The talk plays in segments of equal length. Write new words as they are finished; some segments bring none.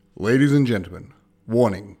Ladies and gentlemen,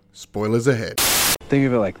 warning, spoilers ahead. Think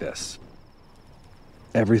of it like this.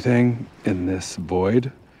 Everything in this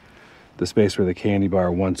void, the space where the candy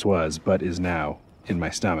bar once was, but is now in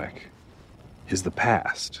my stomach, is the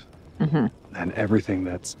past. Mm-hmm. And everything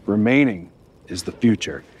that's remaining is the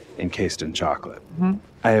future, encased in chocolate. Mm-hmm.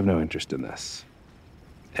 I have no interest in this.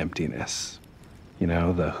 Emptiness. You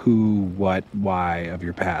know, the who, what, why of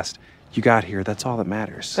your past. You got here, that's all that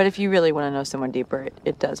matters. But if you really want to know someone deeper,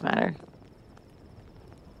 it does matter.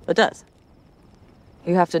 It does.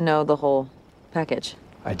 You have to know the whole package.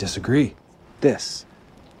 I disagree. The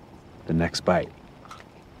next bite.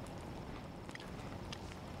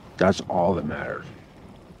 That's all that matters.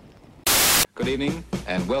 Good evening,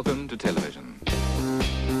 and welcome to television.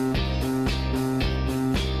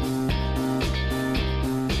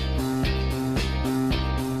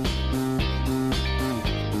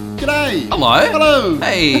 G'day! Hello. Hello!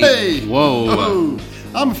 Hey. Hey! Whoa. Hello!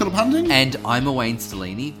 I'm Philip Hunting. And I'm Owain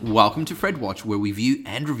Stellini. Welcome to Fred Watch, where we view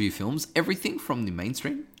and review films, everything from the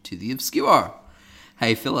mainstream to the obscure.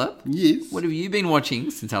 Hey, Philip. Yes? What have you been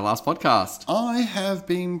watching since our last podcast? I have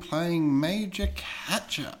been playing Major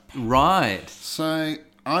Catch-Up. Right. So,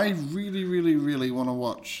 I really want to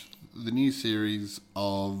watch the new series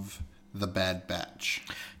of The Bad Batch.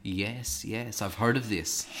 Yes, I've heard of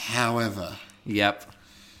this. However, Yep.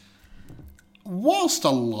 whilst a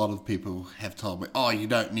lot of people have told me, oh, you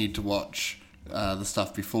don't need to watch the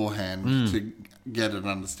stuff beforehand to get it and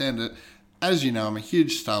understand it, as you know, I'm a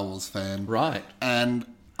huge Star Wars fan. Right. And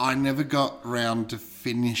I never got around to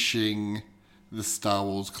finishing the Star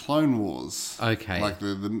Wars Clone Wars. Okay. Like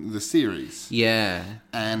the series. Yeah.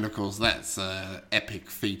 And, of course, that's an epic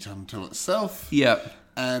feat unto itself. Yep.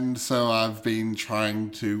 And so I've been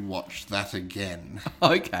trying to watch that again.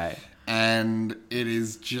 Okay. And it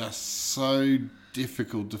is just so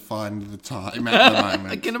difficult to find the time at the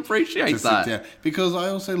moment. I can appreciate to sit that. down. Because I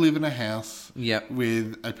also live in a house Yep.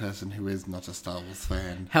 with a person who is not a Star Wars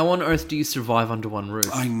fan. How on earth do you survive under one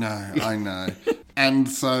roof? I know. And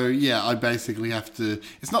so, yeah, I basically have to...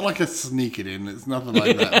 It's not like I sneak it in. It's nothing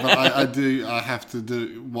like that. But I have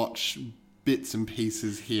to watch bits and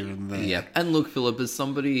pieces here and there. Yep. And look, Philip, as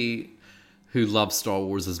somebody who loves Star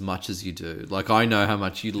Wars as much as you do, like I know how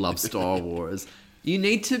much you love Star Wars, you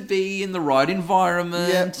need to be in the right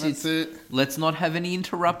environment. Yep, that's it. Let's not have any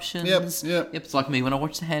interruptions. Yep. It's like me when I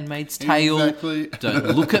watch The Handmaid's Tale. Exactly. Don't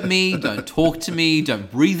look at me. Don't talk to me.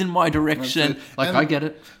 Don't breathe in my direction. That's it. Like, And- I get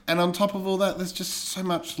it. And on top of all that, the's just so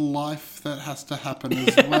much life that has to happen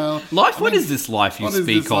as well. What is this life you what is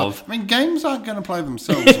speak this of? life? I mean, games aren't going to play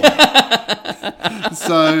themselves well.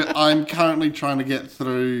 So I'm currently trying to get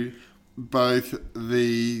through both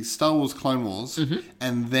the Star Wars Clone Wars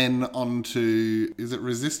and then on to, is it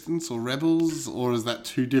Resistance or Rebels, or is that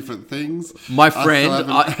two different things? My friend,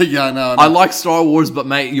 Yeah, I know. I like Star Wars, but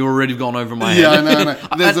mate, you've already gone over my head. Yeah, I know.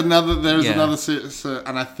 There's another Yeah. series,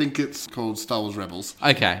 and I think it's called Star Wars Rebels.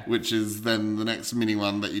 Okay. Which is then the next mini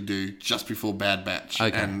one that you do just before Bad Batch.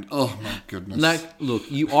 Okay. And, oh my goodness. No,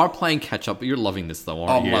 look, you are playing catch up, but you're loving this though,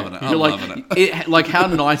 aren't I'm you? loving it. You're I'm like, loving it. Like, how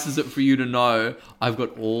nice is it for you to know I've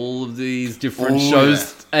got all of these different Oh,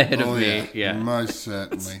 shows yeah. ahead of Oh, me? Yeah. Most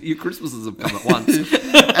certainly. Your Christmases have come at once.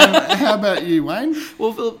 And how about you, Wayne?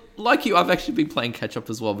 Well, Phil, like you, I've actually been playing catch up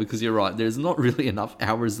as well, because you're right. There's not really enough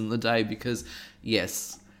hours in the day because,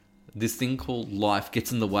 yes, this thing called life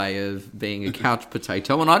gets in the way of being a couch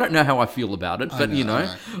potato, and I don't know how I feel about it, but I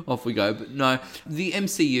know. off we go. But no, the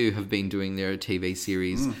MCU have been doing their TV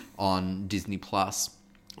series on Disney Plus.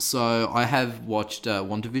 So I have watched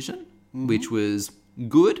WandaVision, which was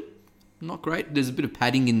good. Not great. There's a bit of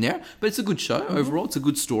padding in there, but it's a good show overall. It's a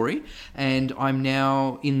good story. And I'm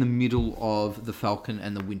now in the middle of The Falcon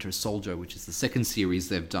and the Winter Soldier, which is the second series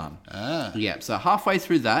they've done. Yeah, so halfway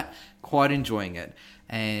through that, quite enjoying it.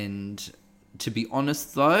 And to be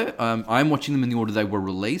honest, though, I'm watching them in the order they were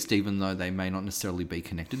released, even though they may not necessarily be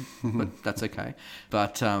connected, but that's okay.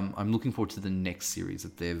 But I'm looking forward to the next series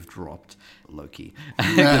that they've dropped, Loki.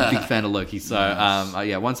 I'm a big fan of Loki. So,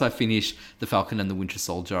 yeah, once I finish The Falcon and the Winter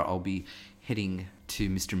Soldier, I'll be heading to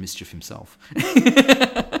Mr. Mischief himself.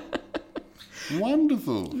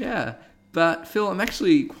 Wonderful. Yeah. But, Phil, I'm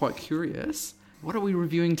actually quite curious. What are we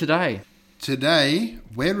reviewing today? Today,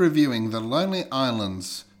 we're reviewing The Lonely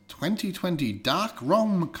Islands 2020 dark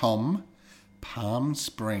rom-com, Palm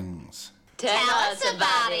Springs. Tell us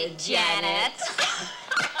about it, Janet.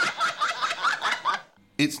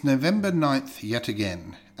 It's November 9th yet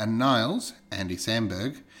again, and Niles, Andy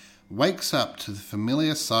Samberg, wakes up to the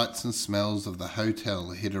familiar sights and smells of the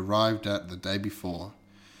hotel he'd arrived at the day before.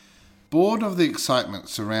 Bored of the excitement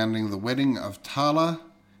surrounding the wedding of Tala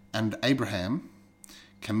and Abraham,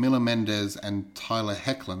 Camila Mendes and Tyler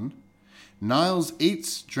Hoechlin, Niles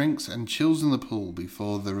eats, drinks and chills in the pool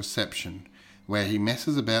before the reception, where he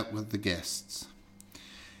messes about with the guests.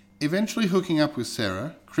 Eventually hooking up with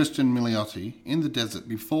Sarah, Christian Milioti, in the desert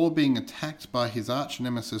before being attacked by his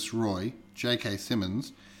arch-nemesis Roy, J.K.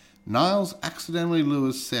 Simmons, Niles accidentally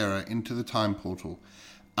lures Sarah into the time portal,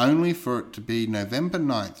 only for it to be November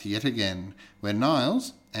 9th yet again, where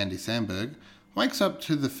Niles, Andy Samberg, wakes up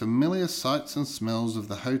to the familiar sights and smells of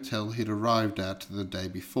the hotel he'd arrived at the day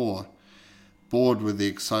before. Bored with the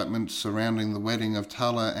excitement surrounding the wedding of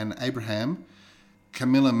Tala and Abraham,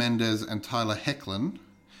 Camila Mendes and Tyler Hoechlin,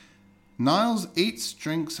 Niles eats,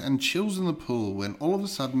 drinks and chills in the pool when all of a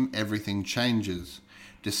sudden everything changes,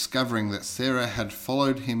 discovering that Sarah had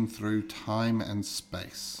followed him through time and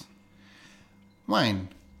space. Wayne,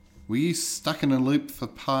 were you stuck in a loop for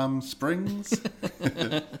Palm Springs?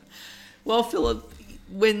 Well, Philip,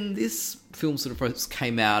 when this film sort of first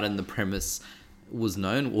came out and the premise was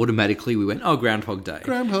known, automatically we went, oh, Groundhog Day.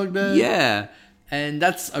 Groundhog Day. Yeah. And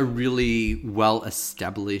that's a really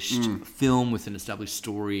well-established film with an established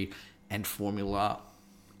story and formula.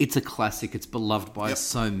 It's a classic. It's beloved by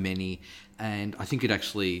so many. And I think it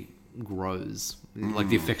actually grows. Like,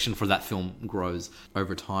 the affection for that film grows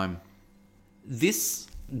over time. This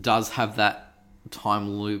does have that time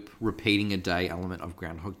loop, repeating a day element of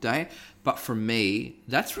Groundhog Day. But for me,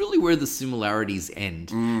 that's really where the similarities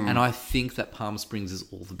end. And I think that Palm Springs is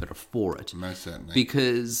all the better for it. Most certainly.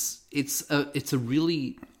 Because it's a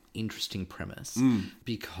really interesting premise.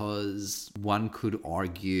 Because one could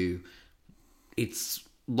argue it's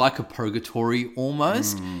like a purgatory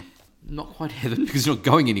almost. Not quite heaven because you're not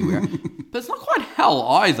going anywhere. But it's not quite hell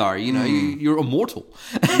either. You know, you're immortal.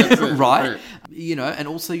 Right? You know, and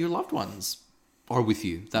also your loved ones are with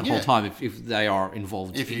you that whole time if they are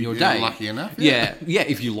involved in your day. If you're lucky enough. Yeah,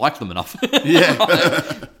 if you like them enough.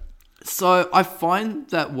 Yeah. So I find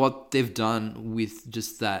that what they've done with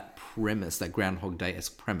just that premise, that Groundhog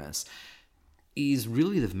Day-esque premise, is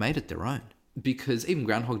really they've made it their own. Because even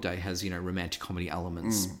Groundhog Day has, romantic comedy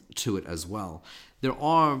elements to it as well. There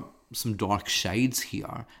are some dark shades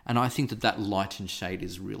here, and I think that light and shade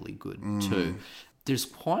is really good too. There's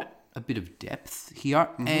quite a bit of depth here,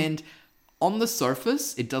 and on the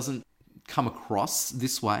surface, it doesn't come across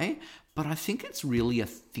this way, but I think it's really a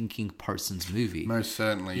thinking person's movie. Most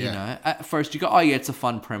certainly, yeah. You know, at first you go, oh yeah, it's a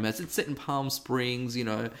fun premise. It's set in Palm Springs,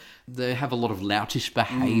 they have a lot of loutish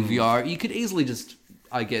behavior. You could easily just,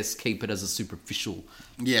 I guess, keep it as a superficial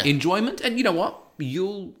enjoyment. And you know what?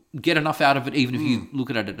 You'll get enough out of it even if you look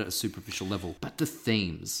at it at a superficial level. But the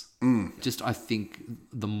themes, just I think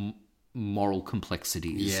the moral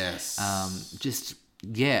complexities. Yes.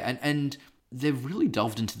 And they've really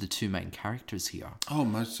delved into the two main characters here. Oh,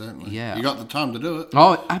 most certainly. Yeah. You got the time to do it.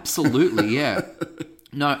 Oh, absolutely, yeah.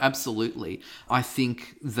 No, absolutely. I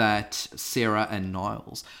think that Sarah and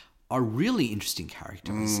Niles are really interesting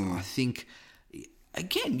characters. I think,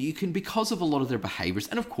 again, you can, because of a lot of their behaviors,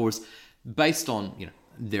 and of course, based on,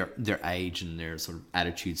 their age and their sort of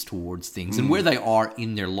attitudes towards things and where they are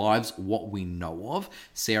in their lives, what we know of,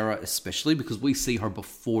 Sarah especially, because we see her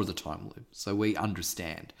before the time loop, so we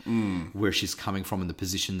understand where she's coming from and the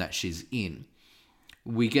position that she's in.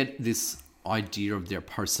 We get this idea of their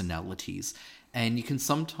personalities, and you can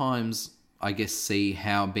sometimes, I guess, see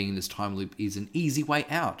how being in this time loop is an easy way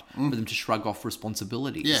out for them to shrug off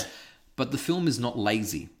responsibilities. Yeah. But the film is not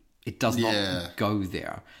lazy. It does not go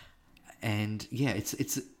there. And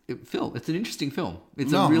Phil, it's an interesting film.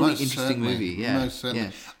 It's a really interesting movie. Yeah, most certainly.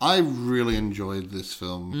 Yeah. I really enjoyed this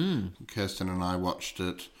film. Kirsten and I watched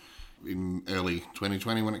it in early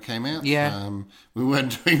 2020 when it came out. Yeah. We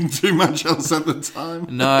weren't doing too much else at the time.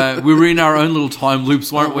 No, we were in our own little time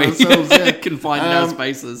loops, weren't we? Ourselves, yeah. Confined in our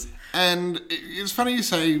spaces. And it's funny you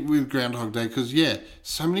say with Groundhog Day because,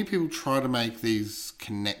 so many people try to make these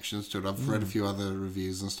connections to it. I've read a few other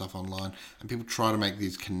reviews and stuff online, and people try to make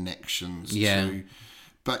these connections to...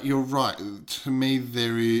 But you're right. To me,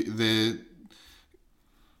 they're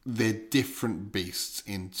different beasts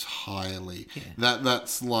entirely. Yeah.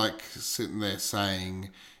 That's like sitting there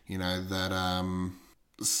saying, that...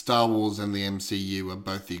 Star Wars and the MCU are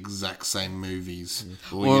both the exact same movies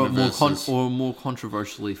or more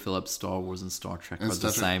controversially, Philip, Star Wars and Star Trek are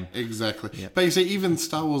the same. Exactly. Yep. But you see, even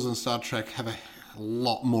Star Wars and Star Trek have a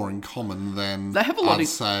lot more in common than they have a lot.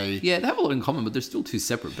 They have a lot in common, but they're still two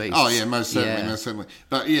separate beasts. Oh yeah, most certainly.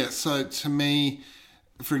 But so to me,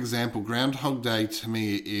 for example, Groundhog Day to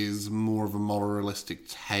me is more of a moralistic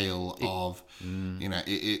tale of,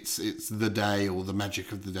 it's the day or the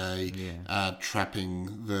magic of the day,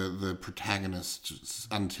 trapping the protagonist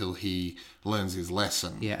until he learns his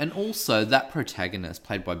lesson. Yeah, and also that protagonist,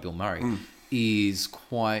 played by Bill Murray, is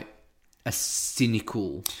quite a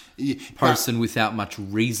cynical person without much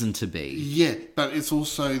reason to be. Yeah, but it's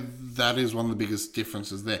also, that is one of the biggest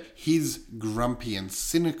differences there. He's grumpy and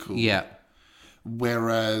cynical. Yeah.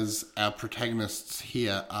 Whereas our protagonists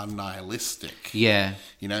here are nihilistic. Yeah.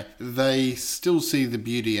 They still see the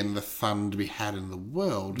beauty and the fun to be had in the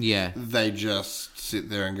world. Yeah. They just sit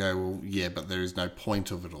there and go, well, yeah, but there is no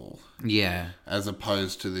point of it all. Yeah. As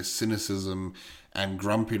opposed to this cynicism and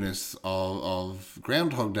grumpiness of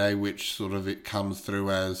Groundhog Day, which sort of it comes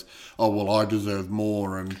through as, oh, well, I deserve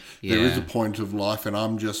more, and there is a point of life, and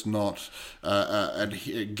I'm just not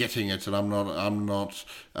getting it, and I'm not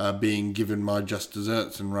being given my just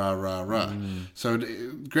desserts, and rah, rah, rah. So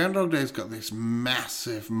Groundhog Day's got this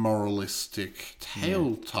massive moralistic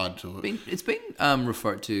tale tied to it. It's been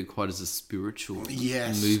referred to quite as a spiritual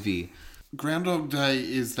movie. Groundhog Day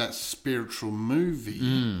is that spiritual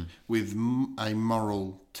movie with a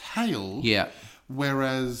moral tale. Yeah.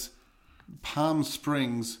 Whereas Palm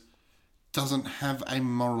Springs doesn't have a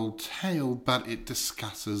moral tale, but it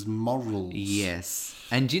discusses morals. Yes.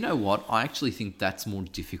 And you know what? I actually think that's more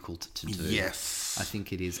difficult to do. Yes. I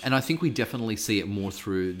think it is. And I think we definitely see it more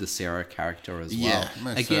through the Sarah character as well. Yeah,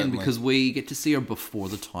 most Again, certainly. because we get to see her before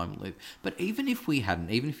the time loop. But even if we hadn't,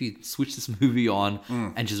 even if you switch this movie on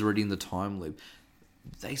and she's already in the time loop,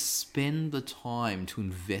 they spend the time to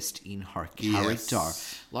invest in her character.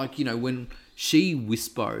 Yes. Like, when she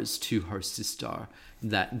whispers to her sister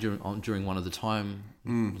that during one of the time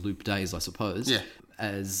loop days, I suppose,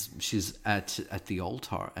 as she's at the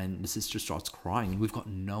altar, and the sister starts crying, and we've got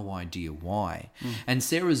no idea why. And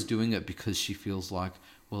Sarah's doing it because she feels like,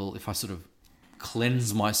 well, if I sort of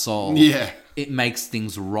cleanse my soul, it makes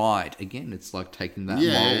things right. Again, it's like taking that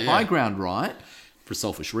moral high ground, right? For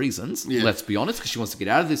selfish reasons, let's be honest, because she wants to get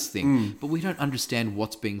out of this thing. But we don't understand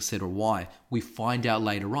what's being said or why. We find out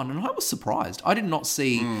later on, and I was surprised. I did not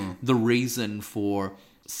see the reason for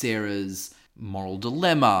Sarah's moral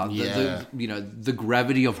dilemma, the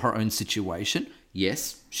gravity of her own situation.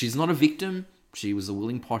 Yes, she's not a victim. She was a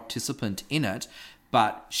willing participant in it,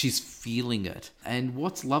 but she's feeling it. And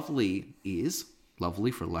what's lovely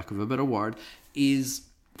for lack of a better word, is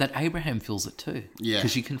that Abraham feels it too. Yeah.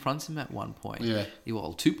 Because she confronts him at one point. Yeah.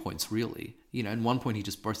 Well, 2 points, really. At one point he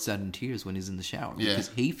just bursts out in tears when he's in the shower because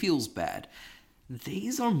he feels bad.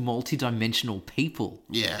 These are multi-dimensional people.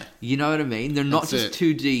 Yeah. You know what I mean? They're not just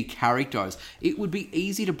 2D characters. It would be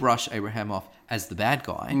easy to brush Abraham off as the bad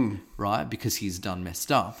guy, right? Because he's done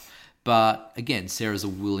messed up. But again, Sarah's a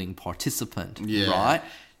willing participant, right?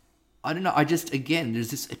 I don't know. There's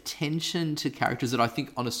this attention to characters that I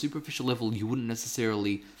think on a superficial level you wouldn't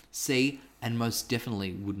necessarily see and most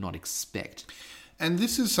definitely would not expect. And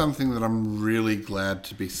this is something that I'm really glad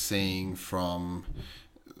to be seeing from,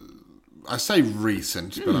 I say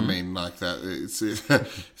recent, but I mean like that.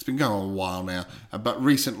 It's been going on a while now. But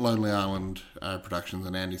recent Lonely Island productions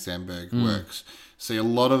and Andy Samberg works. See a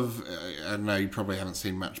lot of, I know you probably haven't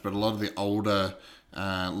seen much, but a lot of the older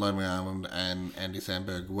Lonely Island and Andy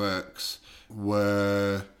Samberg works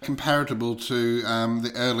were comparable to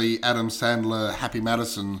the early Adam Sandler, Happy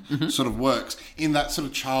Madison sort of works in that sort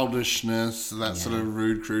of childishness, that sort of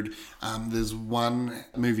rude, crude. There's one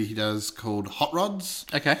movie he does called Hot Rods.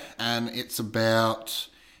 Okay. And it's about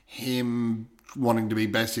him wanting to be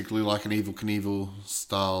basically like an Evel Knievel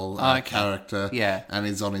style character. Yeah. And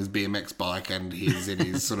he's on his BMX bike and he's in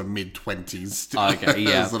his sort of mid-20s. Okay,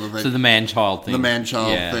 yeah. Sort of thing. So the man-child thing. The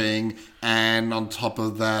man-child thing. And on top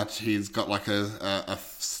of that, he's got like a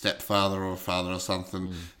stepfather or a father or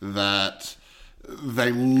something that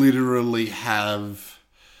they literally have...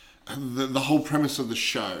 The whole premise of the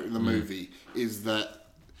show, the movie, is that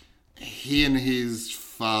he and his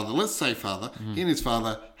father, let's say father, he and his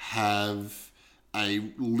father have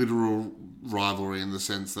a literal rivalry in the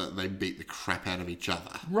sense that they beat the crap out of each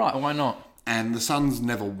other. Right, why not? And the son's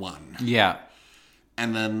never won. Yeah.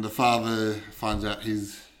 And then the father finds out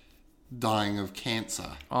he's dying of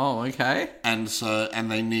cancer. Oh, okay. And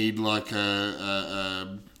they need like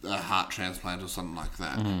a heart transplant or something like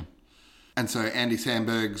that. Mm-hmm. And so Andy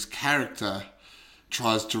Samberg's character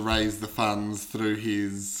tries to raise the funds through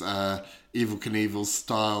his Evel Knievel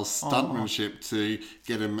style stuntmanship to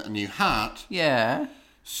get him a new heart. Yeah.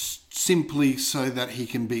 simply so that he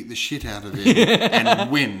can beat the shit out of him and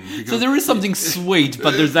win. So there is something sweet,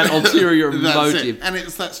 but there's that ulterior That's motive. it. And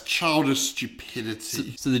that's childish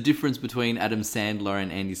stupidity. So the difference between Adam Sandler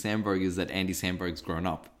and Andy Samberg is that Andy Samberg's grown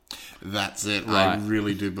up. That's it. Right. I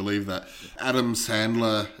really do believe that. Adam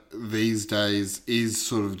Sandler these days is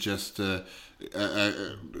sort of just and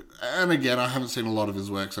again, I haven't seen a lot of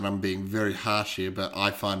his works, and I'm being very harsh here, but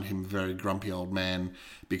I find him a very grumpy old man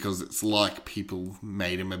because it's like people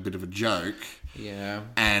made him a bit of a joke. Yeah.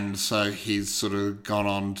 And so he's sort of gone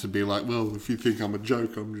on to be like, well, if you think I'm a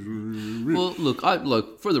joke, I'm... Well,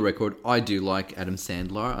 look, for the record, I do like Adam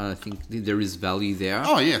Sandler, and I think there is value there.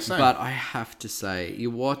 Oh, yeah, same. But I have to say,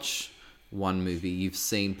 you watch one movie, you've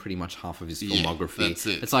seen pretty much half of his filmography. That's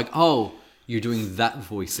it. It's like, oh, you're doing that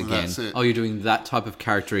voice again. That's it. Oh, you're doing that type of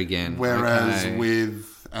character again. Whereas Okay.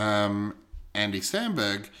 with Andy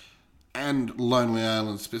Samberg and Lonely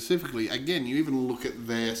Island specifically, again, you even look at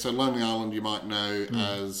their... So Lonely Island you might know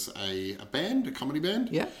as a band, a comedy band.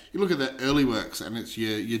 Yeah. You look at their early works and it's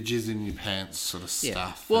your jizz in your pants sort of Yeah.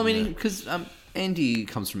 stuff. Well, I and mean, because Andy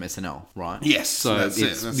comes from SNL, right? Yes, So that's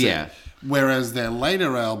it's, it. That's yeah. it. Whereas their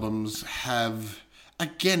later albums have...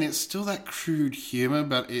 Again, it's still that crude humour,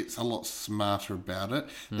 but it's a lot smarter about it.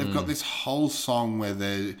 They've got this whole song where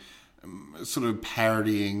they're sort of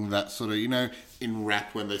parodying that sort of, in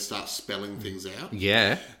rap when they start spelling things out.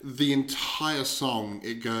 Yeah. The entire song,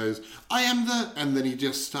 it goes, I am the... And then he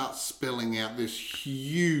just starts spelling out this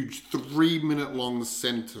huge 3-minute long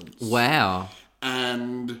sentence. Wow.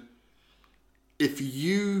 And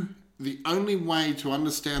the only way to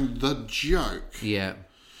understand the joke Yeah.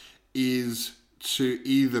 is to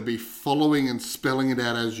either be following and spelling it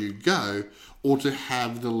out as you go or to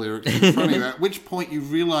have the lyrics in front of you, at which point you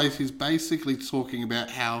realise he's basically talking about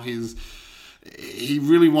how he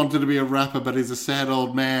really wanted to be a rapper but he's a sad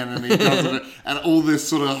old man and he doesn't, and all this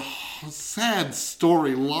sort of sad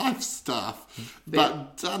story life stuff,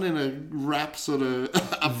 but done in a rap sort of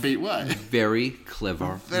upbeat way. Very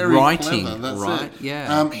clever. Very writing, clever, that's right? it.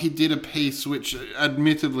 Yeah. He did a piece which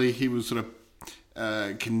admittedly he was sort of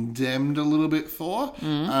condemned a little bit for.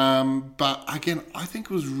 But again, I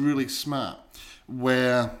think it was really smart,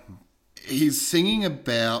 where he's singing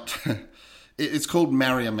about, it's called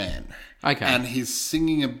Marry a Man. Okay. And he's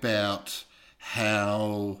singing about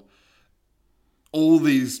how all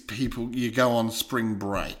these people, you go on spring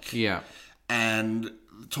break. Yeah. And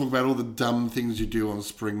talk about all the dumb things you do on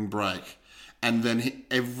spring break. And then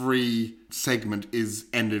every segment is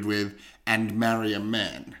ended with, and marry a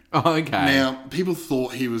man. Oh, okay. Now, people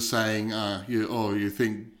thought he was saying, you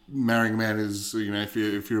think marrying a man is,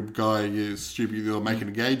 if you're a guy, you're stupid, you're making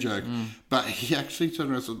a gay joke. But he actually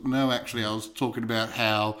turned around and said, no, actually, I was talking about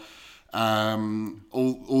how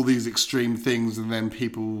all these extreme things, and then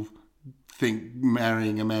people think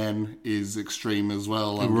marrying a man is extreme as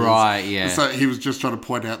well. Right, yeah. So he was just trying to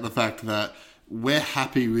point out the fact that we're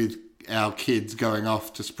happy with our kids going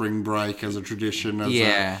off to spring break as a tradition,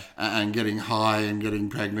 and getting high and getting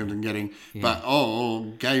pregnant and getting, but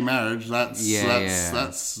gay marriage, that's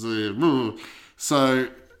so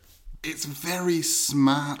it's very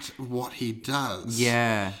smart what he does.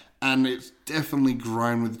 Yeah. And it's definitely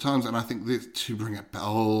grown with the times, and I think this, to bring it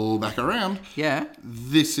all back around, Yeah.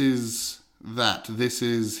 this is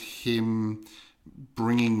him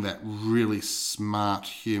bringing that really smart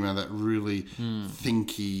humour, that really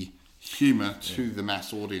thinky humour to the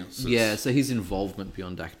mass audiences. Yeah, so his involvement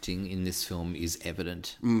beyond acting in this film is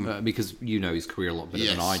evident because you know his career a lot better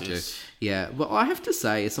than I do. Yes. Yeah, well, I have to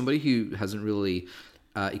say, as somebody who hasn't really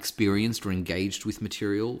experienced or engaged with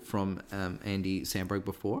material from Andy Samberg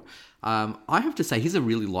before, I have to say he's a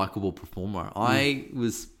really likable performer. I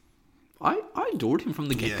adored him from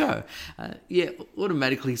the get-go.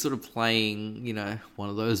 Automatically sort of playing, one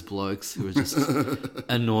of those blokes who are just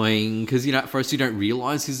annoying because, at first you don't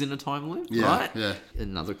realise he's in a time loop, right? Yeah.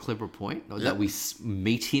 Another clever point, that we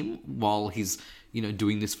meet him while he's,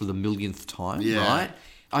 doing this for the millionth time, right?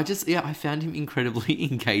 I found him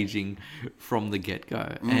incredibly engaging from the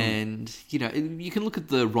get-go. And, you can look at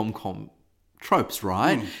the rom-com tropes,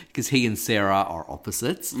 right? Because he and Sarah are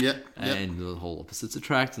opposites. Yep. And the whole opposites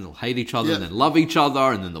attract, and they'll hate each other, and then love each other,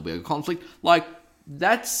 and then there'll be a conflict. Like,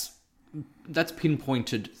 that's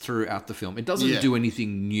pinpointed throughout the film. It doesn't do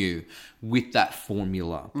anything new with that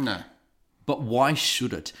formula. No. But why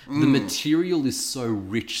should it? The material is so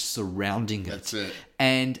rich surrounding it. That's it.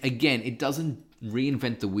 And again, it doesn't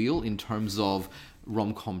reinvent the wheel in terms of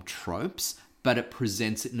rom-com tropes, but it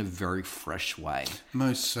presents it in a very fresh way.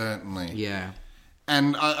 Most certainly. Yeah.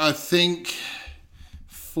 And I think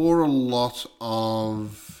for a lot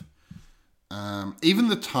of even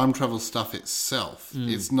the time travel stuff itself,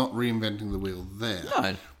 it's not reinventing the wheel there.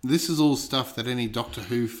 No. This is all stuff that any Doctor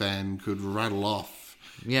Who fan could rattle off,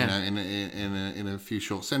 Yeah. in a few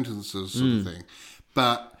short sentences sort of thing.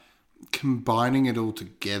 But combining it all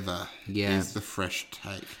together is the fresh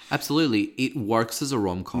take. Absolutely. It works as a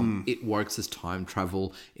rom-com. It works as time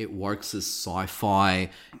travel. It works as sci-fi.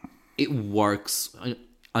 It works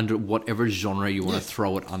under whatever genre you want to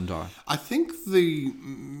throw it under. I think the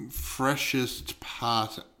freshest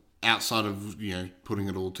part outside of, putting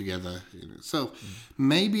it all together in itself,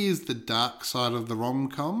 maybe is the dark side of the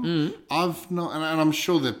rom-com. I've not, and I'm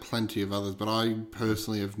sure there are plenty of others, but I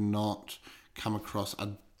personally have not come across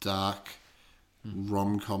a dark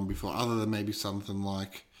rom-com before, other than maybe something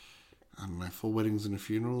like, I don't know, 4 Weddings and a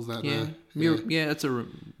Funeral. Is that Yeah, there? that's a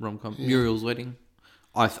rom-com. Muriel's Wedding,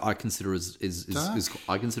 I consider is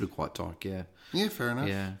I consider quite dark. Yeah, Yeah, fair enough.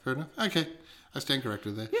 Yeah. Fair enough. Okay. I stand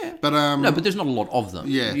corrected there. yeah. But No, but there's not a lot of them.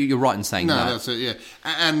 Yeah. You're right in saying no, that. that's it. Yeah,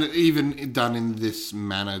 and even done in this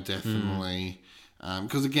manner, definitely.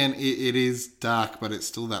 Because again, it is dark, but it's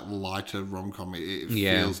still that lighter rom com. It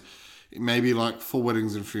feels maybe like 4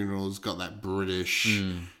 Weddings and Funerals got that British,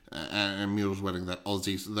 and Muriel's Wedding that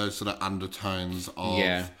Aussie, those sort of undertones of,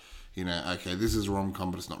 okay, this is a rom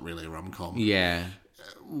com, but it's not really a rom com. Yeah.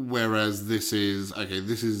 Whereas this is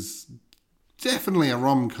definitely a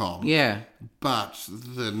rom-com. Yeah. But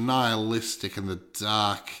the nihilistic and the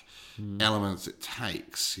dark elements it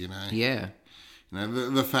takes, Yeah.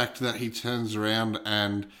 The fact that he turns around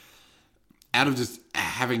and out of just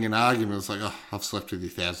having an argument, it's like, oh, I've slept with you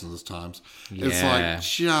thousands of times. Yeah. It's like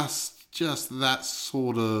just that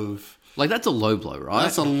sort of... Like, that's a low blow, right?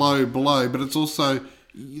 That's a low blow, but it's also...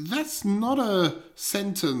 That's not a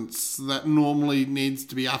sentence that normally needs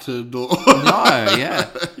to be uttered. Or No, yeah.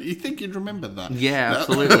 You think you'd remember that? Yeah,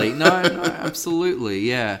 absolutely. No, absolutely.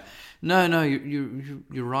 Yeah. No,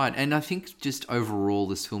 you're right. And I think just overall,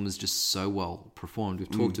 this film is just so well performed.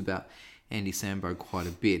 We've talked about Andy Samberg quite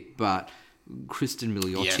a bit, but Kristen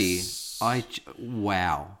Milioti, Yes.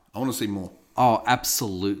 wow. I want to see more. Oh,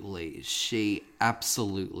 absolutely. She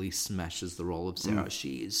absolutely smashes the role of Sarah.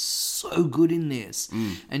 She is so good in this.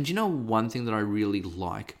 And one thing that I really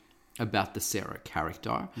like about the Sarah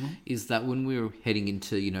character is that when we're heading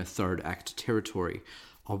into, third act territory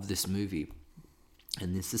of this movie,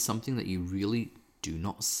 and this is something that you really do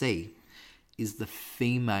not see, is the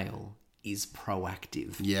female is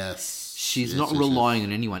proactive. Yes. She's Yes, not yes, relying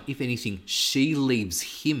on anyone. If anything, she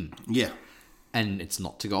leaves him. Yeah. And it's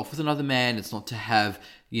not to go off with another man. It's not to have,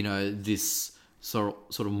 this sort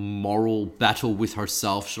of moral battle with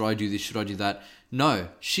herself. Should I do this? Should I do that? No,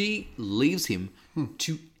 she leaves him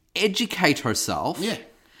to educate herself. Yeah.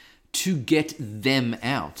 To get them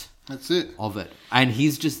out. That's it. Of it. And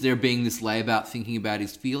he's just there being this layabout, thinking about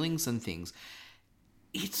his feelings and things.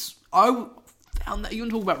 I found that, you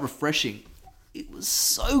want to talk about refreshing. It was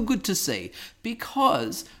so good to see,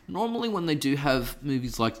 because normally when they do have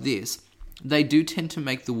movies like this, they do tend to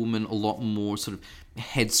make the woman a lot more sort of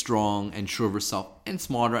headstrong and sure of herself and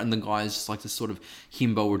smarter, and the guy is just like this sort of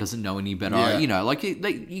himbo or doesn't know any better. Yeah.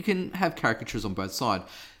 You can have caricatures on both sides.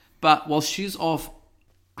 But while she's off,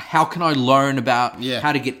 how can I learn about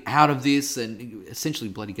how to get out of this? And essentially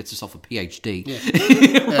bloody gets herself a PhD,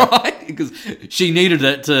 right? Because she needed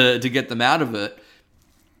it to get them out of it.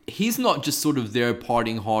 He's not just sort of there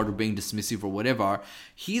partying hard or being dismissive or whatever.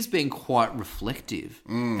 He's being quite reflective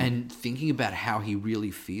and thinking about how he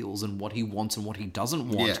really feels and what he wants and what he doesn't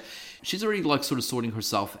want. Yeah. She's already like sort of sorting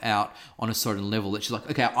herself out on a certain level that she's like,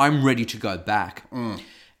 okay, I'm ready to go back.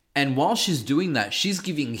 And while she's doing that, she's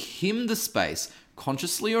giving him the space,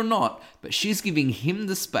 consciously or not, but she's giving him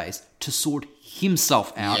the space to sort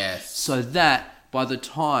himself out. Yes. So that by the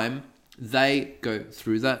time they go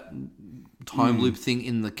through that time loop thing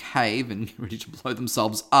in the cave and get ready to blow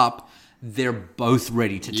themselves up, they're both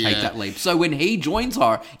ready to take that leap. So when he joins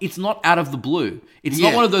her, it's not out of the blue. It's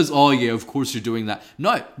not one of those, oh yeah, of course you're doing that.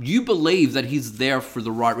 No, you believe that he's there for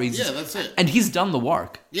the right reasons. Yeah, that's it. And he's done the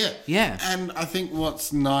work. Yeah. Yeah. And I think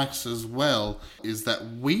what's nice as well is that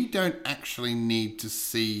we don't actually need to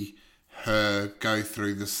see her go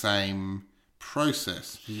through the same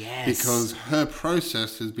process. Yes. Because her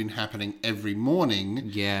process has been happening every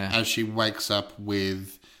morning as she wakes up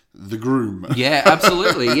with the groom. Yeah,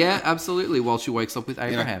 absolutely. Yeah, absolutely. While she wakes up with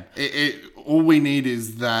Abraham. All we need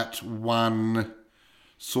is that one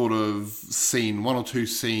sort of scene, 1 or 2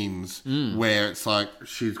 scenes where it's like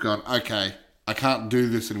she's gone, okay, I can't do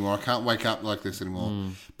this anymore. I can't wake up like this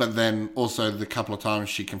anymore. But then also the couple of times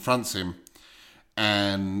she confronts him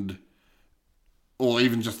and or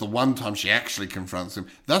even just the one time she actually confronts him.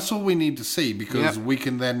 That's all we need to see, because we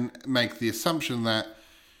can then make the assumption that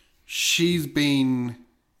she's been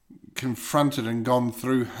confronted and gone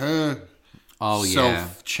through her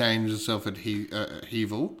self-change and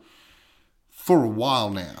self-upheaval for a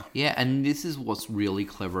while now. Yeah, and this is what's really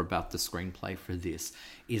clever about the screenplay for this,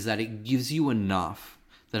 is that it gives you enough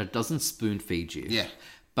that it doesn't spoon-feed you. Yeah.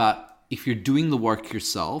 But if you're doing the work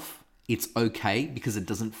yourself, it's okay because it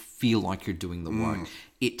doesn't feel like you're doing the work.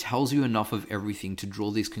 It tells you enough of everything to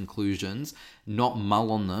draw these conclusions, not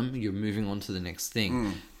mull on them. You're moving on to the next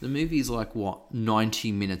thing. The movie is like,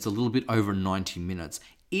 90 minutes, a little bit over 90 minutes.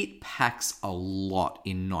 It packs a lot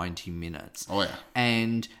in 90 minutes. Oh, yeah.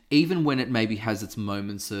 And even when it maybe has its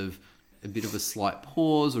moments of a bit of a slight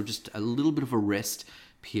pause or just a little bit of a rest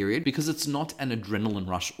period, because it's not an adrenaline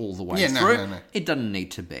rush all the way through. No. It doesn't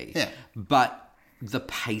need to be. Yeah. But the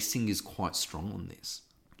pacing is quite strong on this.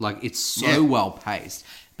 Like, it's so well paced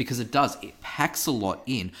because it packs a lot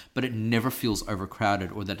in, but it never feels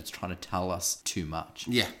overcrowded or that it's trying to tell us too much.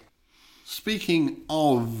 Yeah. Speaking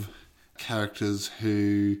of characters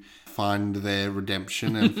who find their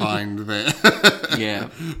redemption and find their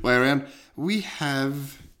way around, we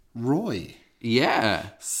have Roy. Yeah.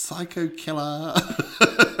 Psycho killer.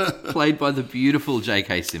 Played by the beautiful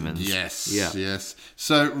J.K. Simmons. Yes.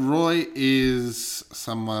 So Roy is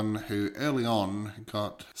someone who early on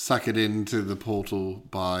got suckered into the portal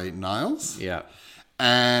by Niles. Yeah.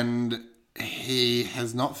 And he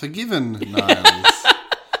has not forgiven Niles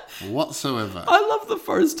whatsoever. I love the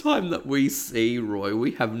first time that we see Roy.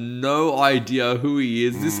 We have no idea who he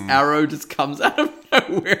is. This arrow just comes out of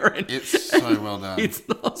nowhere. And it's so well done. It's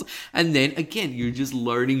awesome. And then, again, you're just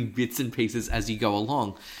learning bits and pieces as you go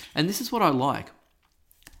along. And this is what I like.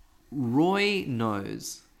 Roy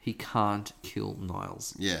knows he can't kill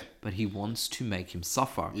Niles. Yeah. But he wants to make him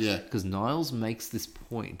suffer. Yeah. Because Niles makes this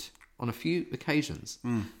point on a few occasions.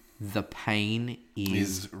 The pain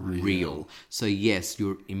is real. So yes,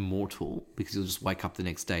 you're immortal because you'll just wake up the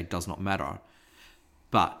next day. It does not matter.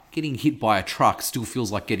 But getting hit by a truck still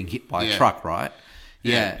feels like getting hit by a truck, right?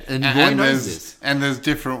 Yeah. And Roy knows this. And there's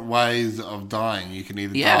different ways of dying. You can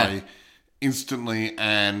either die instantly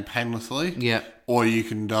and painlessly. Yeah. Or you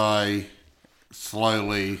can die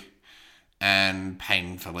slowly and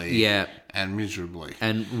painfully. Yeah. And miserably.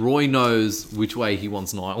 And Roy knows which way he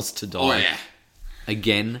wants Niles to die. Oh, yeah.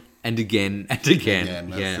 Again and again and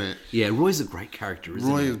again. That's it. Yeah, Roy's a great character, isn't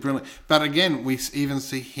he? Roy is brilliant. But again, we even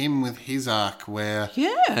see him with his arc where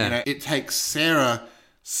it takes Sarah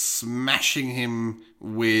smashing him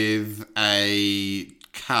with a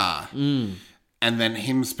car. And then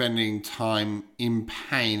him spending time in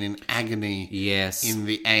pain, in agony, in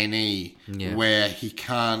the A&E, where he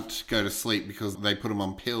can't go to sleep because they put him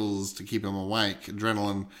on pills to keep him awake,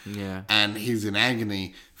 adrenaline, and he's in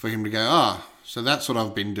agony, for him to go, so that's what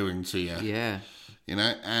I've been doing to you. Yeah. You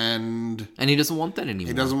know, and he doesn't want that anymore.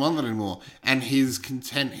 He doesn't want that anymore. And he's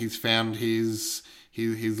content. He's found his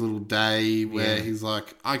little day where he's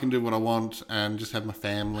like, I can do what I want and just have my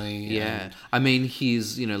family. Yeah. I mean,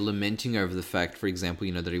 he's, lamenting over the fact, for example,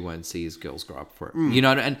 that he won't see his girls grow up for him.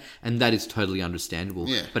 And that is totally understandable.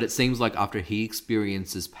 Yeah. But it seems like after he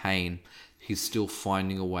experiences pain, he's still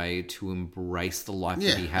finding a way to embrace the life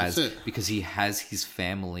that he has because he has his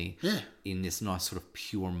family in this nice sort of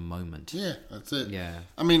pure moment. Yeah, that's it. Yeah.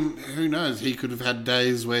 I mean, who knows? He could have had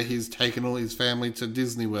days where he's taken all his family to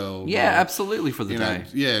Disney World. Yeah, absolutely for the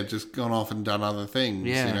day. Just gone off and done other things,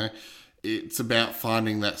 It's about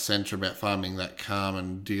finding that center, about finding that calm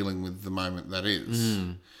and dealing with the moment that is.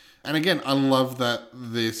 And again, I love that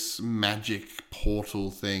this magic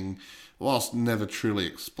portal thing, whilst never truly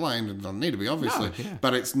explained, and doesn't need to be, obviously,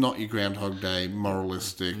 but it's not your Groundhog Day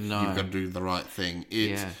moralistic, you've got to do the right thing.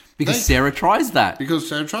 Because Sarah tries that. Because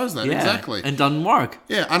Sarah tries that, exactly. And doesn't work.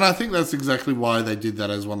 Yeah, and I think that's exactly why they did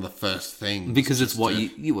that as one of the first things. Because it's what you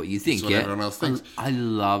think, it's what everyone else thinks. I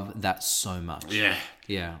love that so much. Yeah.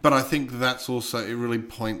 Yeah. But I think that's also, it really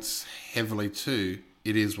points heavily to,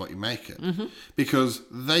 it is what you make it. Because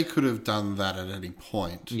they could have done that at any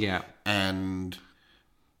point. Yeah. And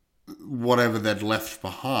whatever they'd left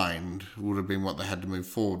behind would have been what they had to move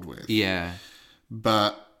forward with. Yeah.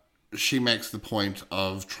 But she makes the point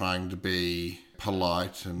of trying to be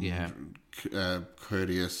polite and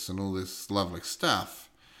courteous and all this lovely stuff.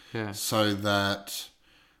 Yeah. So that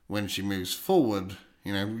when she moves forward,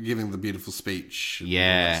 giving the beautiful speech. Yeah.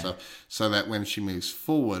 And all that stuff, so that when she moves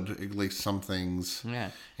forward, at least some things,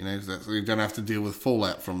 that you don't have to deal with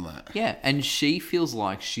fallout from that. Yeah. And she feels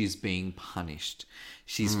like she's being punished.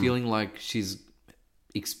 She's feeling like she's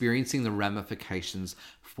experiencing the ramifications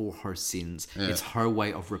for her sins. Yeah. It's her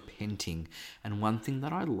way of repenting. And one thing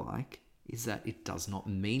that I like is that it does not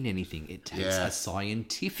mean anything. It takes Yeah. a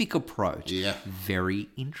scientific approach. Yeah. Very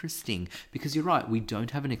interesting. Because you're right, we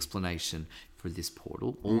don't have an explanation for this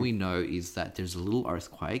portal. All we know is that there's a little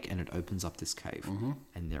earthquake and it opens up this cave.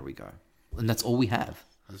 And there we go. And that's all we have.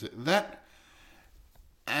 That's it. That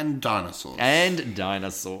and dinosaurs. And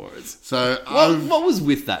dinosaurs. So What was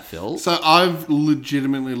with that, Phil? I've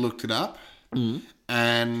legitimately looked it up,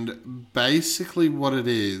 and basically what it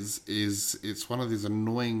is it's one of these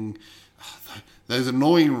annoying, those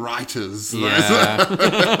annoying writers.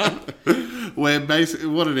 Yeah. Where basically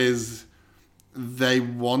what it is, they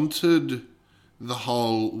wanted the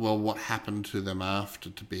whole, well, what happened to them after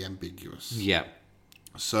to be ambiguous. Yeah.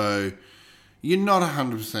 So you're not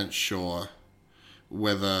 100% sure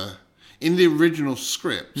whether, in the original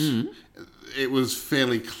script, it was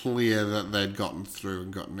fairly clear that they'd gotten through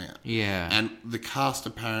and gotten out. Yeah. And the cast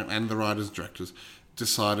and the writers, directors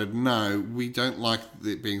decided, no, we don't like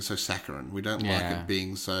it being so saccharine. We don't like Yeah. it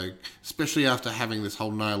being so, especially after having this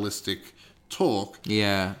whole nihilistic talk.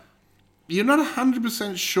 Yeah. You're not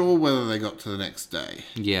 100% sure whether they got to the next day.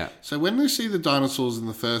 Yeah. So when they see the dinosaurs in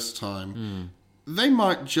the first time, they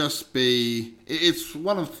might just be, it's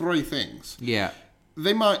one of three things. Yeah.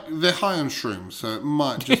 They're high on shrooms, so it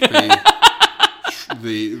might just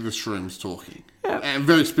be the shrooms talking. And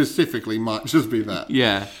very specifically might just be that.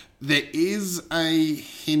 Yeah. There is a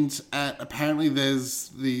hint at, apparently there's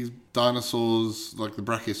these dinosaurs, like the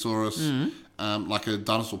Brachiosaurus, like a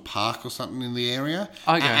dinosaur park or something in the area.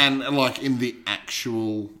 Okay. And like in the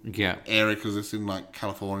actual Yeah. area, because it's in like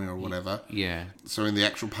California or whatever. Yeah. So in the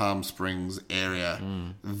actual Palm Springs area,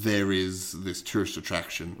 there is this tourist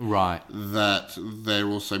attraction Right. that they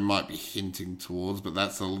also might be hinting towards, but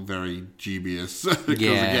that's a very dubious because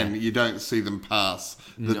Yeah. again, you don't see them pass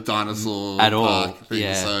the dinosaur at all, park thing.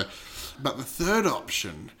 yeah. So, but the third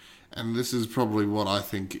option, and this is probably what I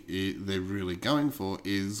think they're really going for,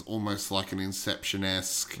 is almost like an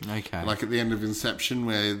Inception-esque. Okay. Like at the end of Inception,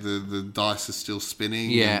 where the dice is still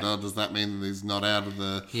spinning. Yeah. And, does that mean that he's not out of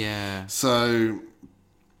the? Yeah. So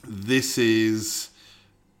this is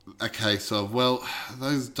a case of, well,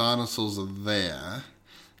 those dinosaurs are there.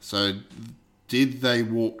 So did they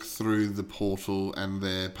walk through the portal and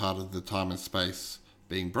they're part of the time and space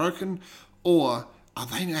being broken? Or are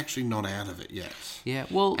they actually not out of it yet? Yeah.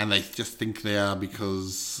 Well, And they just think they are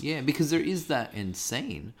because... yeah, because there is that end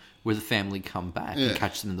scene where the family come back Yeah. and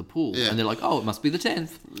catch them in the pool. Yeah. And they're like, oh, it must be the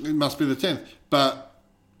 10th. It must be the 10th. But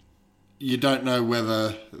you don't know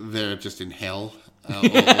whether they're just in hell or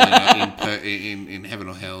in heaven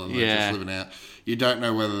or hell and they're Yeah. just living out. You don't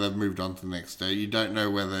know whether they've moved on to the next day. You don't know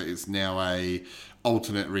whether it's now a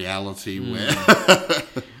alternate reality where...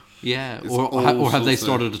 Yeah. It's Or all have they sorts of-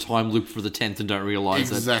 started a time loop for the 10th and don't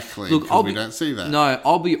realise it? Exactly. Look, because we don't see that. No,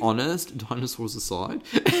 I'll be honest, dinosaurs aside,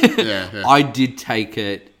 Yeah. I did take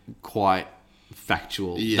it quite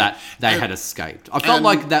factual Yeah. that they And- had escaped. I felt and-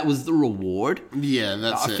 like that was the reward. Yeah,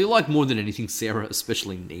 that's I it. feel like more than anything, Sarah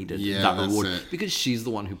especially needed Yeah, that that's reward it. because she's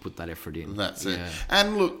the one who put that effort in. That's it. Yeah.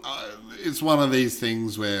 And look, it's one of these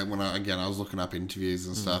things where when I was looking up interviews Mm.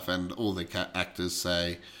 and stuff, and all the actors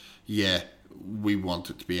say, yeah, we want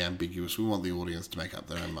it to be ambiguous. We want the audience to make up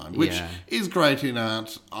their own mind, which Yeah. is great in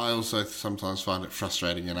art. I also sometimes find it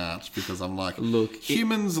frustrating in art because I'm like, Look,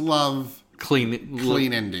 humans love Clean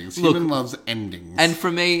endings. look, Human loves endings. And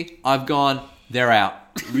for me, I've gone, they're out.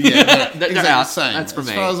 yeah, They're exactly out. same. That's for as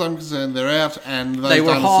me. far as I'm concerned, they're out, and those They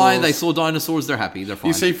were high, they dinosaurs- saw dinosaurs, they're happy, they're fine.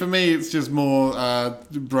 You see, for me, it's just more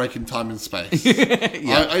breaking time and space.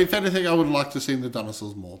 If anything, I would like to see the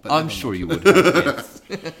dinosaurs more. But I'm never sure mind. you would have.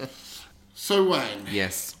 Yes. So, Wayne,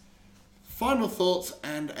 Yes. final thoughts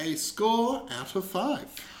and a score out of 5.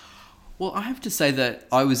 Well, I have to say that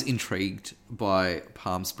I was intrigued by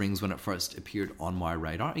Palm Springs when it first appeared on my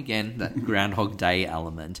radar. Again, that Groundhog Day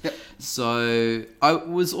element. Yep. So I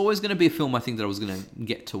was always going to be a film I think that I was going to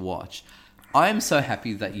get to watch. I am so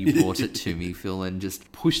happy that you brought it to me, Phil, and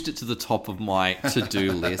just pushed it to the top of my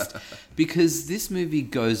to-do list, because this movie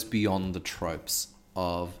goes beyond the tropes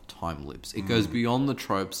of time loops. It goes beyond the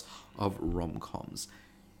tropes of rom-coms.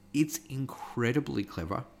 It's incredibly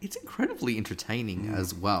clever. It's incredibly entertaining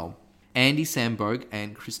as well. Andy Samberg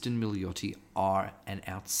and Kristen Milioti are an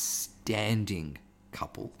outstanding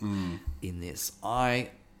couple in this. I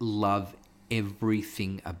love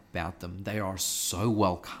everything about them. They are so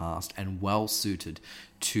well cast and well suited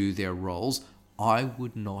to their roles. I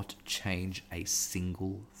would not change a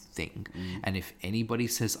single thing. And if anybody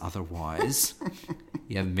says otherwise,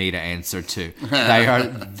 you have me to answer to. They are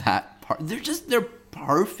that part. They're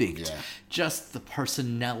perfect. Yeah. Just the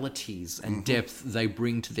personalities and depth they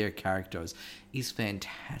bring to their characters is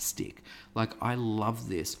fantastic. Like, I love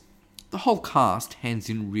this. The whole cast hands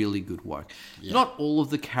in really good work. Yeah. Not all of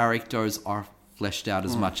the characters are fleshed out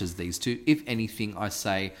as much as these two. If anything, I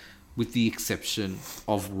say, with the exception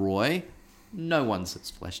of Roy, no one's as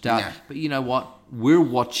fleshed out. Yeah. But you know what? We're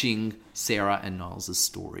watching Sarah and Niles'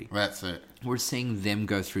 story. That's it. We're seeing them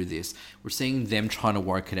go through this. We're seeing them trying to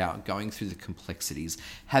work it out, going through the complexities,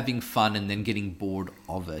 having fun and then getting bored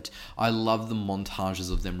of it. I love the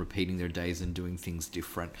montages of them repeating their days and doing things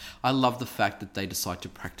different. I love the fact that they decide to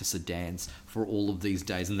practice a dance for all of these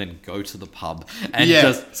days and then go to the pub and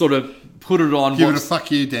just sort of put it on. Give it a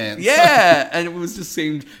fuck you dance. Yeah, and it was just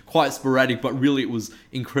seemed quite sporadic, but really it was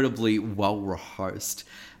incredibly well rehearsed.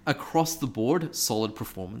 Across the board, solid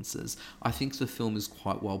performances. I think the film is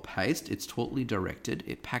quite well paced. It's tautly directed.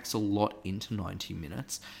 It packs a lot into 90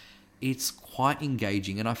 minutes. It's quite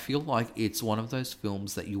engaging, and I feel like it's one of those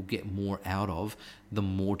films that you'll get more out of the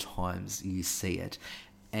more times you see it.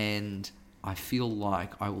 And I feel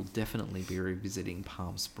like I will definitely be revisiting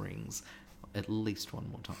Palm Springs at least one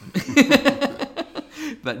more time.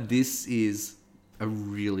 But this is a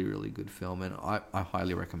really, really good film, and I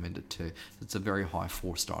highly recommend it too. It's a very high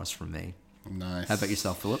 4 stars from me. Nice. How about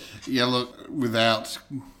yourself, Philip? Yeah, look, without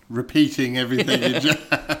repeating everything you just...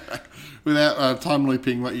 without time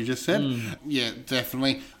looping what you just said. Yeah,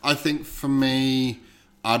 definitely. I think for me,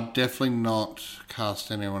 I'd definitely not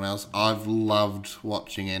cast anyone else. I've loved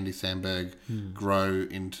watching Andy Samberg grow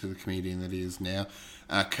into the comedian that he is now.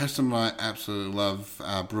 Kirsten and I absolutely love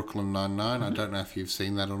Brooklyn Nine-Nine. I don't know if you've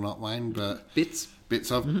seen that or not, Wayne, but... Bits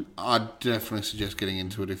of. I'd definitely suggest getting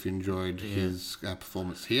into it if you enjoyed his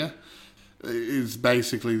performance here. It's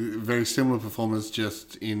basically very similar performance,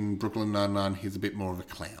 just in Brooklyn Nine-Nine, he's a bit more of a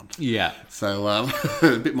clown. Yeah. So,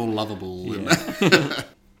 a bit more lovable. Yeah,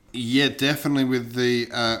 yeah, definitely with the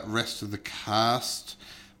rest of the cast.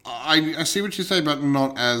 I see what you say, but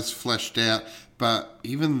not as fleshed out. But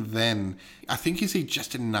even then, I think you see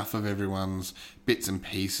just enough of everyone's bits and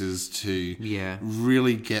pieces to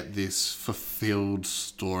really get this fulfilled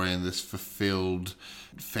story and this fulfilled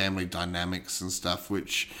family dynamics and stuff,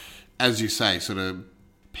 which, as you say, sort of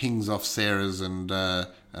pings off Sarah's and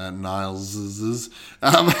Niles'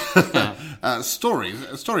 story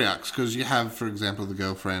arcs. Because you have, for example, the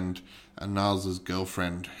girlfriend, Niles'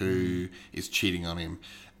 girlfriend, who is cheating on him.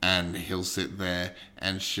 And he'll sit there,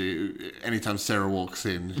 and anytime Sarah walks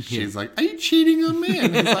in, she's like, "Are you cheating on me?"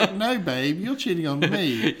 And he's like, "No, babe, you're cheating on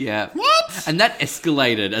me." Yeah. What? And that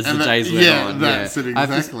escalated as the days went on. That's it,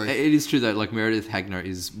 exactly. It is true, though. Like, Meredith Hagner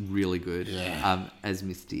is really good as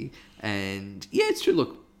Misty. And, yeah, it's true.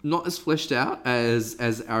 Look, not as fleshed out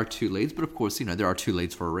as our two leads, but, of course, you know, there are two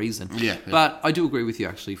leads for a reason. Yeah. But I do agree with you,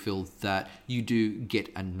 actually, Phil, that you do get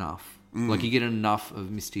enough. Like, you get enough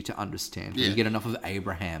of Misty to understand. You get enough of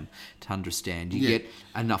Abraham to understand. You get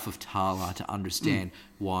enough of Tala to understand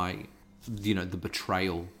why, you know, the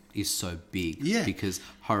betrayal is so big. Yeah. Because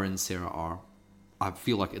her and Sarah are, I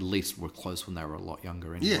feel like at least were close when they were a lot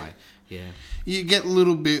younger anyway. Yeah. You get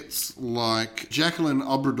little bits like Jacqueline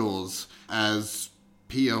Obrador's as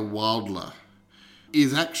Pia Wilder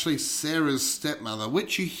is actually Sarah's stepmother,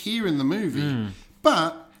 which you hear in the movie.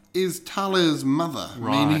 But... is Talia's mother,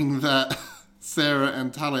 meaning that Sarah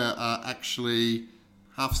and Talia are actually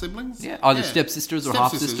half siblings. Yeah, either stepsisters or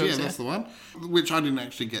half sisters. Yeah, that's the one. Which I didn't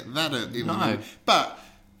actually get that in the movie. But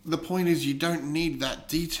the point is, you don't need that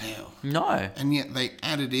detail. No, and yet they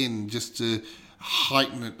added in just to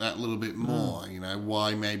heighten it that little bit more. You know,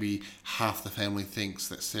 why maybe half the family thinks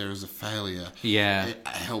that Sarah's a failure. Yeah, it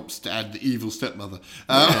helps to add the evil stepmother,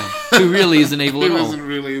 who really isn't evil at all. Who isn't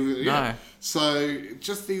really no. So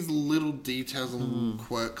just these little details and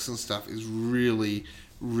quirks and stuff is really,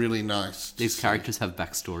 really nice. These characters have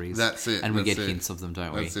backstories. That's it. And we get hints of them,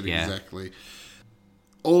 don't we? That's it, exactly.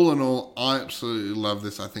 All in all, I absolutely love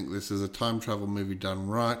this. I think this is a time travel movie done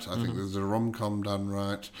right. I think this is a rom-com done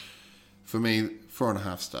right. For me,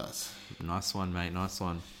 4.5 stars. Nice one, mate. Nice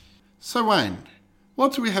one. So, Wayne,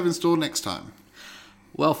 what do we have in store next time?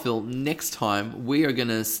 Well, Phil, next time we are going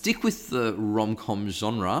to stick with the rom-com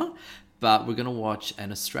genre, but we're going to watch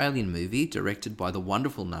an Australian movie directed by the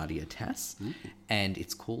wonderful Nadia Tass, and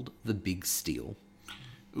it's called The Big Steal.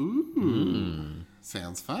 Ooh.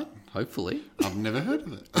 Sounds fun. Hopefully. I've never heard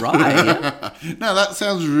of it. Right, yeah. No, that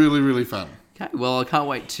sounds really, really fun. Okay, well, I can't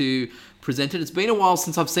wait to present it. It's been a while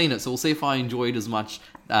since I've seen it, so we'll see if I enjoy it as much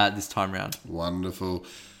this time round. Wonderful.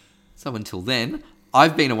 So until then,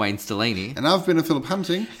 I've been a Wayne Stellini. And I've been a Philip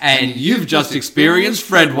Hunting. And you've just experienced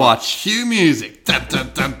Fred Watch. Cue music. Dun,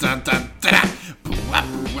 dun, dun, dun, dun, dun, dun.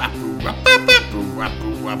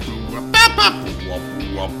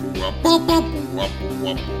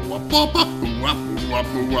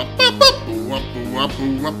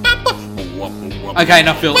 Okay,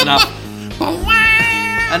 enough, Phil. Enough.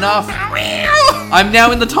 Enough. I'm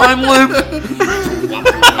now in the time loop.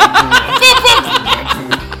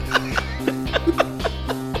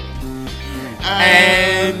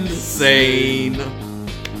 And scene.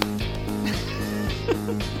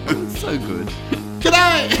 So good.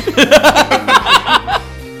 G'day!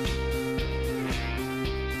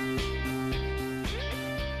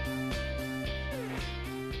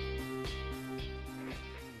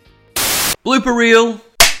 Blooper reel.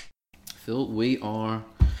 Phil, we are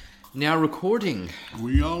now recording.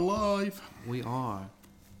 We are live. We are.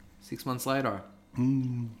 6 months later.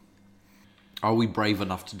 Are we brave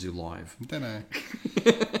enough to do live? Don't know.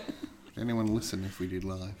 Would anyone listen if we did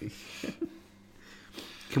live?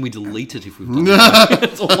 Can we delete it if we've done it?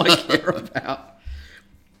 That's all I care about.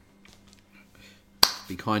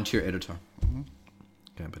 Be kind to your editor.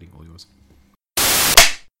 Okay, buddy, all yours.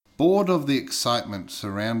 Bored of the excitement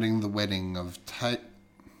surrounding the wedding of Tala.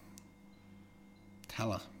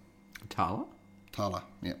 Tala?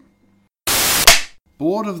 Yep.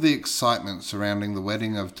 Bored of the excitement surrounding the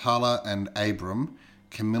wedding of Tala and Abram,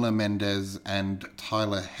 Camila Mendes and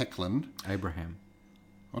Tyler Hoechlin. Abraham.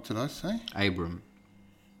 What did I say? Abram.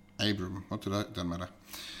 What did I... Doesn't matter.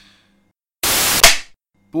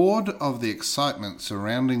 Bored of the excitement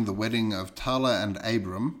surrounding the wedding of Tala and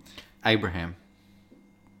Abram. Abraham.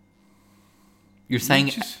 You're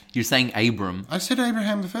saying Abram. I said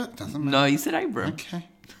Abraham the first. Doesn't matter. No, you said Abram. Okay.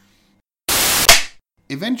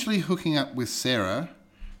 Eventually hooking up with Sarah,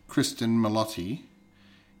 Kristen Milotti,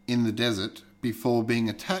 in the desert before being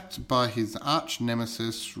attacked by his arch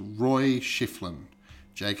nemesis Roy Schifflin,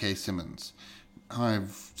 J.K. Simmons.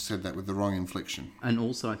 I've said that with the wrong inflection. And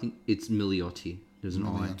also, I think it's Miliotti. There's an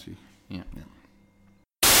Milotti. I. Yeah.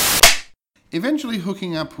 Eventually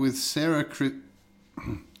hooking up with Sarah, Kristen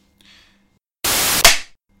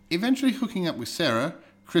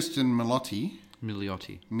Milotti.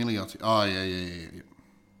 Miliotti. Oh, yeah.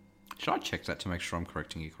 Should I check that to make sure I'm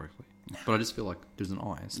correcting you correctly? But I just feel like there's an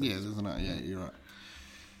I. So Yeah, there's an I. Yeah, you're right.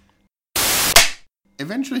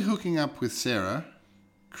 Eventually hooking up with Sarah,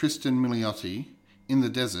 Kristen Miliotti, in the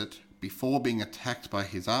desert before being attacked by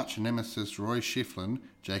his arch nemesis Roy Schifflin,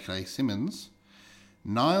 J.K. Simmons,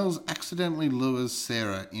 Niles accidentally lures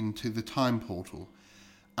Sarah into the time portal,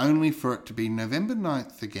 only for it to be November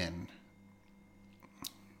 9th again.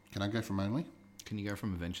 Can I go from only? Can you go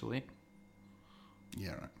from eventually?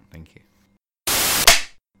 Yeah, right. Thank you.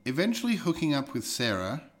 Eventually hooking up with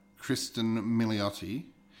Sarah, Kristen Miliotti,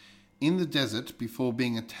 in the desert before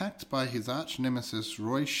being attacked by his arch nemesis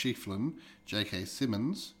Roy Schifflin, J.K.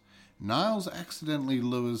 Simmons, Niles accidentally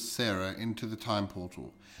lures Sarah into the time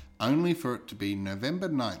portal, only for it to be November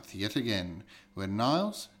 9th yet again, where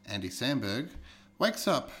Niles, Andy Samberg, wakes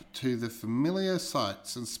up to the familiar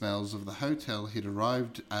sights and smells of the hotel he'd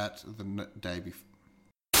arrived at the day before.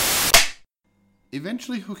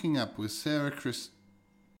 Eventually hooking up with Sarah, Kristen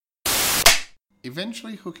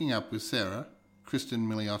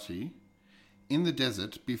Miliotti, in the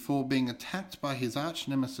desert before being attacked by his arch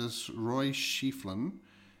nemesis Roy Schifflin,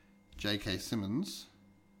 J.K. Simmons.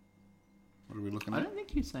 What are we looking I at? don't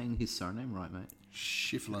think you're saying his surname right, mate.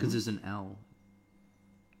 Schifflin. Because there's an L.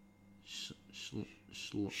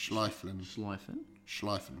 Schleifen.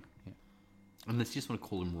 Schleifen. Yeah. Unless you just want to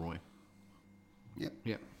call him Roy.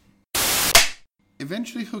 Yep.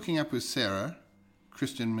 Eventually hooking up with Sarah,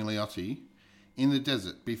 Kristen Miliotti, in the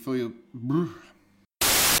desert before you...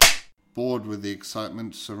 Bored with the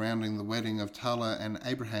excitement surrounding the wedding of Tala and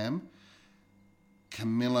Abraham,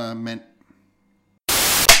 Camila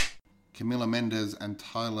Mendes and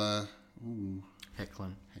Tyler...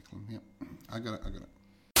 Hoechlin, yep. I got it.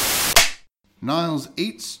 Niles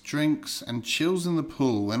eats, drinks, and chills in the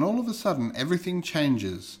pool when all of a sudden everything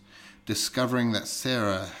changes, discovering that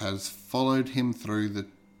Sarah has followed him through the...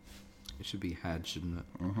 It should be had, shouldn't it?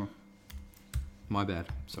 Mm-hmm. My bad.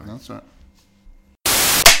 Sorry. That's right.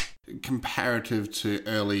 Comparative to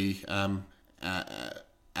early Adam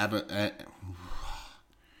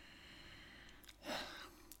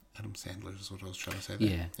Sandler is what I was trying to say there.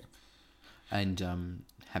 Yeah. And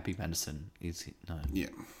Happy Madison is... No. Yeah.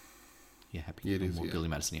 Yeah, Happy. Yeah, it is, More yeah. Billy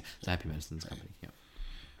Madison, yeah. It's Happy Madison's company, yeah.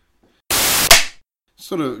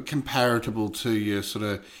 Sort of comparable to your sort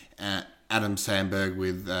of Adam Sandberg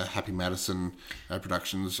with Happy Madison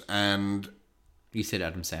Productions, and... You said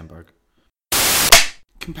Adam Sandberg.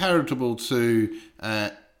 Comparable to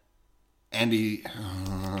Andy...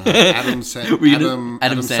 Adam Sandler.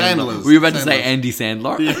 Sandler's. Were you about to say Andy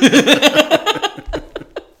Sandler? Yeah.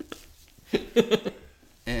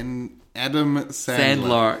 And Adam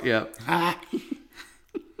Sandler. Sandler, yeah.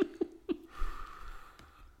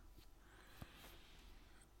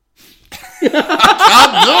 Can't do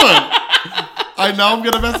it. I know I'm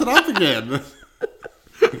going to mess it up again.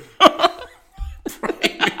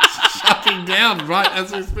 Shutting down right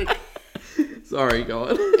as we speak. Sorry, go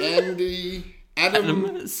on. Adam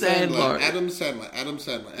Sandler. Adam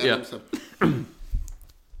Sandler.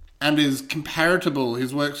 And is comparable,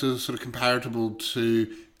 his works are sort of comparable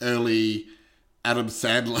to early Adam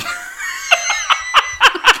Sandler.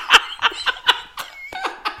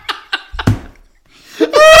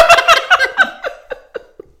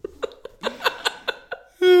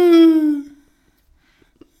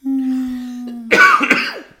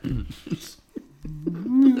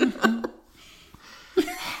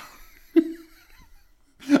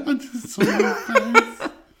 I just saw your face.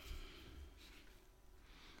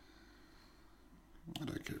 I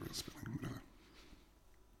don't care about spelling, whatever.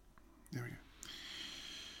 There we go.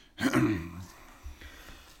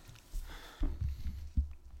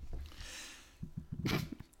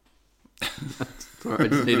 Sorry, I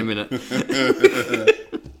just need a minute.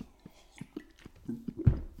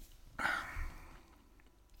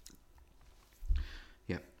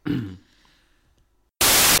 Yeah.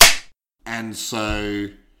 And so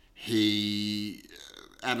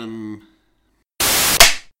Adam...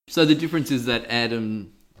 So the difference is that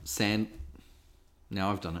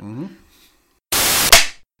now I've done it. Mm-hmm.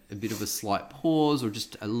 A bit of a slight pause or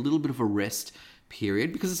just a little bit of a rest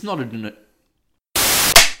period because it's not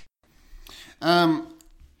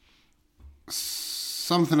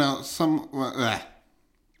something else.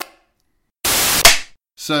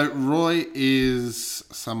 So Roy is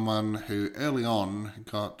someone who early on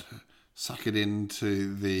got suckered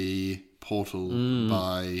into the portal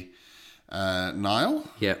by Niall.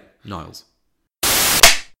 Yeah, Niles.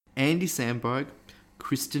 Andy Samberg,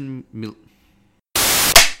 Kristen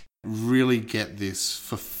really get this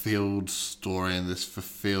fulfilled story and this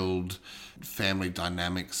fulfilled family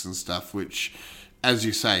dynamics and stuff, which, as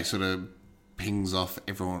you say, sort of pings off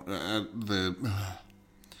everyone.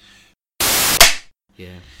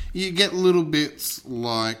 Yeah. You get little bits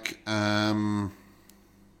like, sorry,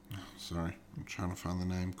 I'm trying to find the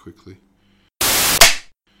name quickly.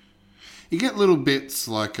 You get little bits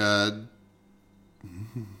like see,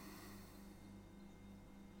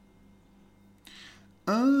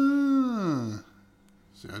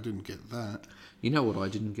 I didn't get that. You know what I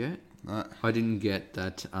didn't get? No. I didn't get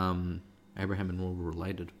that Abraham and Roy were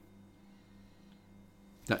related.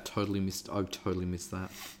 I've totally missed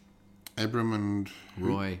that. Abram and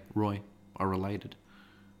Roy are related.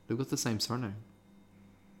 They've got the same surname.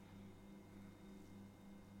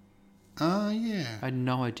 Yeah. I had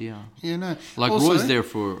no idea. Yeah, no. Like, Also, Roy's there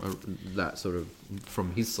for that sort of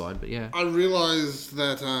from his side, but yeah. I realised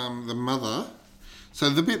that the mother... So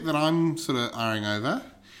the bit that I'm sort of eyeing over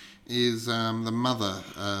is the mother,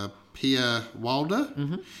 Pia Wilder,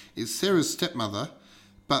 is Sarah's stepmother,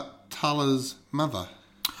 but Tala's mother.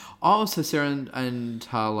 Oh, so Sarah and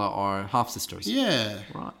Tala are half sisters. Yeah.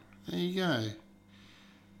 Right. There you go.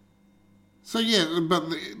 So yeah, but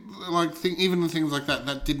even things like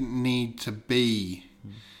that didn't need to be.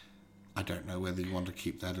 I don't know whether you want to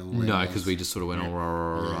keep that all. No, because we just sort of went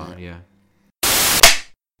yeah.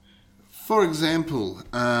 For example,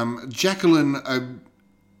 Jacqueline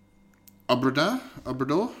Obrador.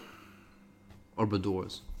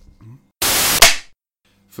 Obradors.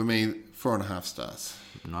 For me, 4.5 stars.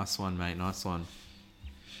 Nice one, mate. Nice one.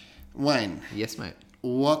 Wayne. Yes, mate.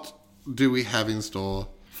 What do we have in store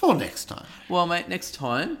for next time? Well, mate, next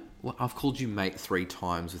time... Well, I've called you mate 3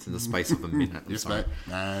 times within the space of a minute. Yes, mate.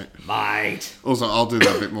 No. Mate. Also, I'll do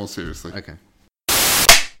that a bit more seriously. Okay.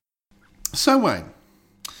 So, Wayne,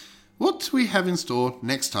 what do we have in store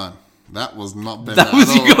next time? That was not better. That was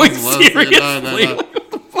at all. you going That was- seriously. No.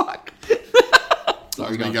 What the fuck? That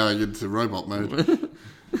was me going into robot mode.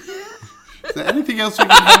 Is there anything else we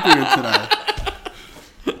can help you with today?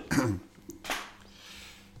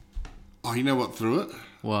 Oh, you know what threw it?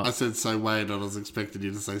 What? I said so, Wayne, and I was expecting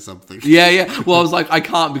you to say something. Yeah. Well, I was like, I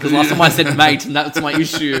can't because last time I said mate, and that's my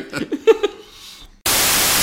issue.